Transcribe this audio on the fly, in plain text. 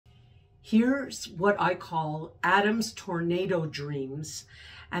Here's what I call Adam's tornado dreams.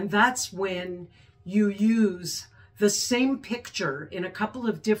 And that's when you use the same picture in a couple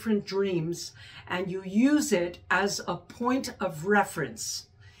of different dreams and you use it as a point of reference.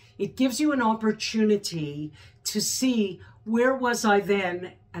 It gives you an opportunity to see where was I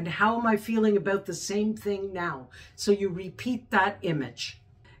then and how am I feeling about the same thing now. So you repeat that image.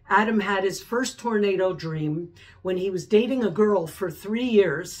 Adam had his first tornado dream when he was dating a girl for 3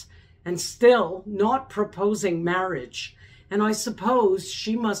 years and still not proposing marriage. And I suppose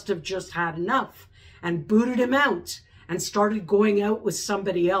she must have just had enough and booted him out and started going out with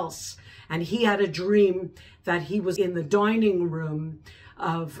somebody else. And he had a dream that he was in the dining room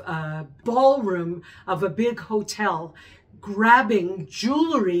of a ballroom of a big hotel, grabbing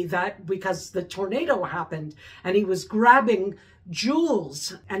jewelry because the tornado happened, and he was grabbing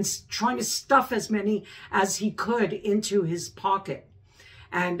jewels and trying to stuff as many as he could into his pocket.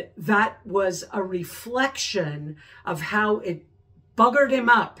 And that was a reflection of how it buggered him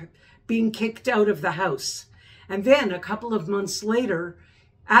up being kicked out of the house. And then a couple of months later,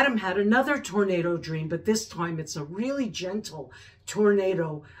 Adam had another tornado dream, but this time it's a really gentle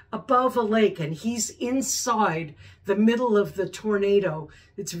tornado above a lake, and he's inside the middle of the tornado.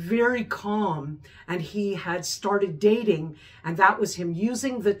 It's very calm, and he had started dating, and that was him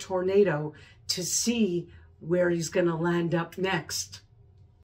using the tornado to see where he's going to land up next.